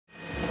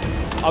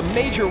A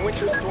major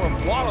winter storm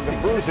walloped The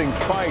bruising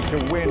fight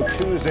to win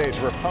Tuesday's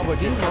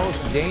Republican. The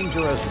most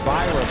dangerous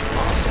virus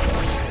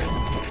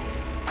possible.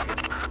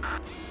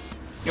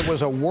 It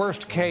was a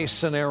worst-case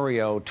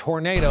scenario.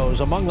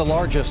 Tornadoes, among the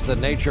largest that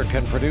nature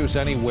can produce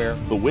anywhere.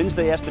 The winds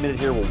they estimated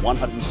here were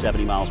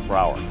 170 miles per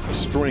hour. A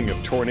string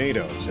of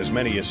tornadoes, as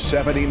many as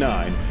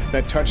 79,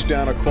 that touched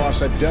down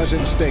across a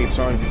dozen states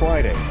on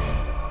Friday.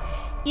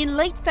 In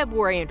late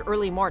February and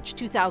early March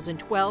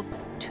 2012,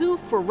 two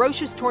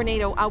ferocious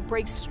tornado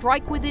outbreaks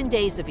strike within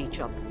days of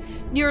each other.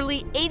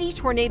 Nearly 80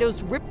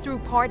 tornadoes ripped through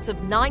parts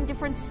of 9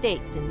 different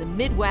states in the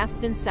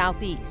Midwest and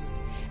Southeast.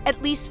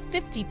 At least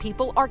 50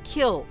 people are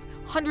killed,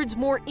 hundreds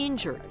more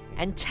injured,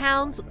 and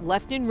towns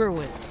left in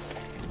ruins.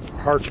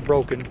 Hearts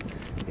broken,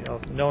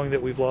 knowing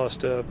that we've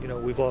lost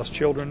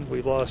children,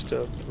 we've lost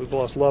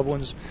loved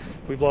ones,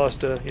 we've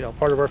lost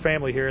part of our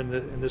family here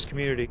in this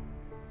community.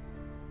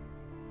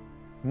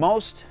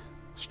 Most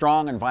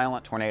strong and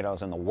violent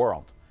tornadoes in the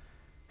world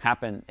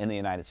happen in the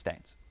United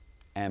States,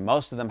 and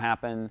most of them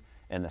happen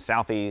in the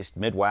Southeast,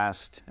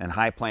 Midwest, and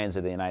high plains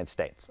of the United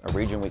States, a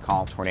region we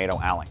call Tornado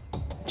Alley.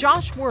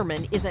 Josh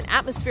Wurman is an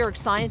atmospheric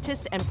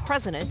scientist and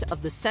president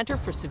of the Center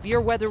for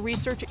Severe Weather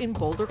Research in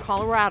Boulder,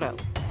 Colorado.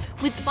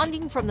 With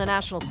funding from the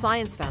National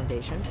Science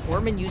Foundation,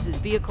 Wurman uses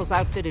vehicles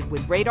outfitted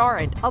with radar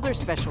and other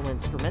special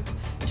instruments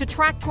to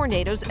track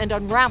tornadoes and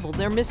unravel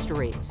their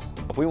mysteries.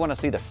 If we want to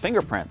see the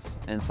fingerprints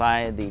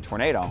inside the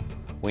tornado,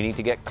 we need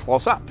to get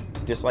close up,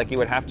 just like you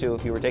would have to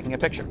if you were taking a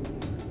picture.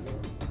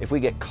 If we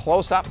get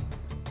close up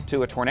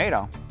to a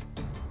tornado,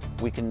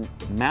 we can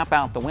map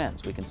out the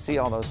winds. We can see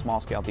all those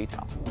small-scale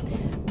details.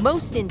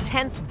 Most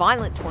intense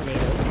violent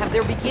tornadoes have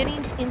their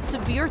beginnings in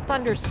severe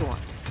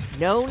thunderstorms,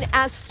 known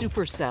as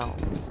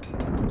supercells.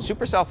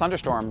 Supercell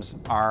thunderstorms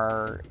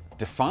are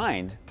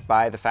defined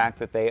by the fact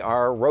that they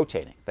are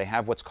rotating. They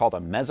have what's called a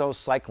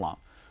mesocyclone,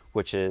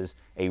 which is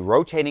a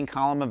rotating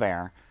column of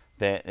air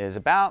that is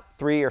about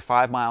 3 or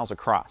 5 miles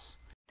across.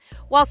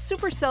 While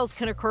supercells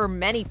can occur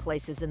many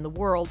places in the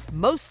world,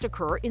 most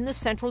occur in the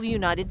central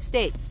United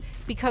States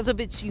because of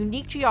its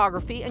unique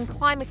geography and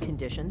climate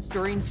conditions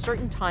during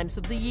certain times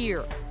of the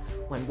year,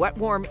 when wet,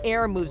 warm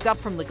air moves up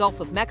from the Gulf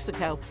of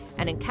Mexico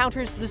and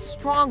encounters the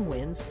strong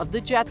winds of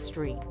the jet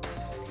stream.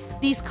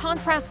 These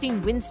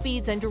contrasting wind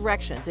speeds and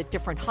directions at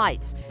different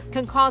heights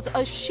can cause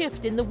a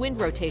shift in the wind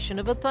rotation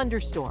of a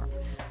thunderstorm,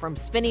 from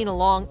spinning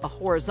along a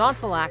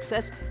horizontal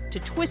axis to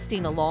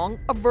twisting along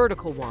a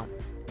vertical one.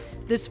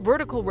 This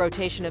vertical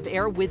rotation of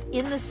air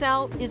within the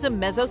cell is a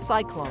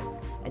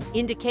mesocyclone, an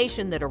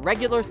indication that a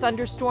regular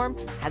thunderstorm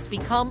has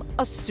become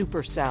a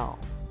supercell.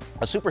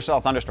 A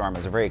supercell thunderstorm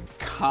is a very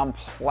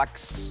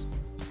complex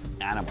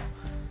animal.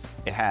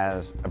 It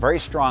has a very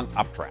strong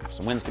updraft,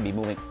 so winds can be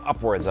moving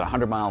upwards at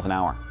 100 miles an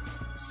hour.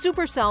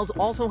 Supercells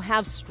also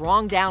have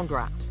strong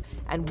downdrafts,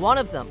 and one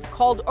of them,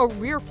 called a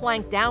rear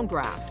flank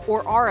downdraft,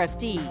 or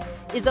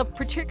RFD, is of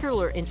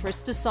particular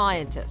interest to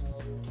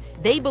scientists.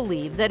 They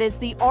believe that as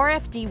the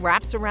RFD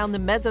wraps around the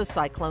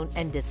mesocyclone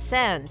and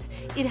descends,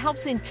 it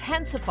helps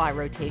intensify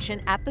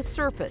rotation at the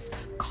surface,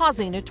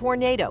 causing a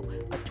tornado,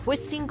 a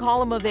twisting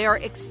column of air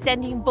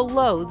extending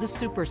below the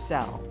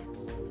supercell.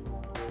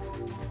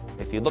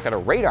 If you look at a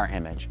radar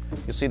image,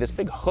 you'll see this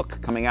big hook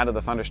coming out of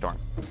the thunderstorm.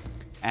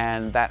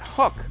 And that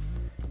hook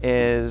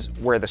is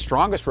where the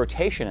strongest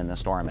rotation in the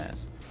storm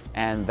is.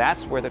 And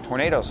that's where the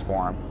tornadoes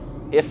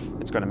form, if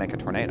it's going to make a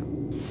tornado.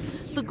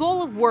 The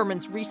goal of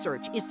Wurman's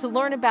research is to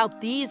learn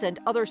about these and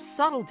other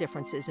subtle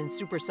differences in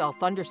supercell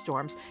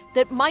thunderstorms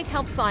that might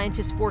help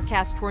scientists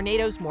forecast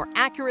tornadoes more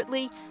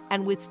accurately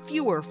and with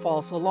fewer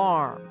false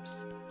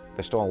alarms.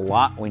 There's still a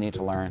lot we need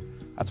to learn.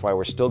 That's why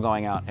we're still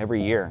going out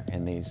every year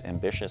in these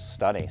ambitious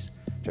studies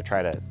to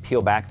try to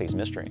peel back these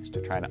mysteries,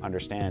 to try to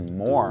understand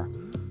more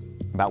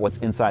about what's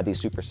inside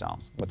these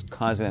supercells, what's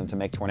causing them to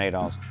make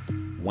tornadoes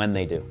when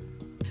they do.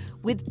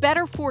 With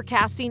better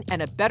forecasting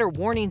and a better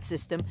warning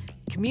system,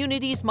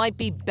 communities might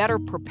be better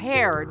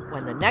prepared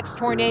when the next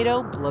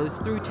tornado blows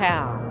through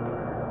town.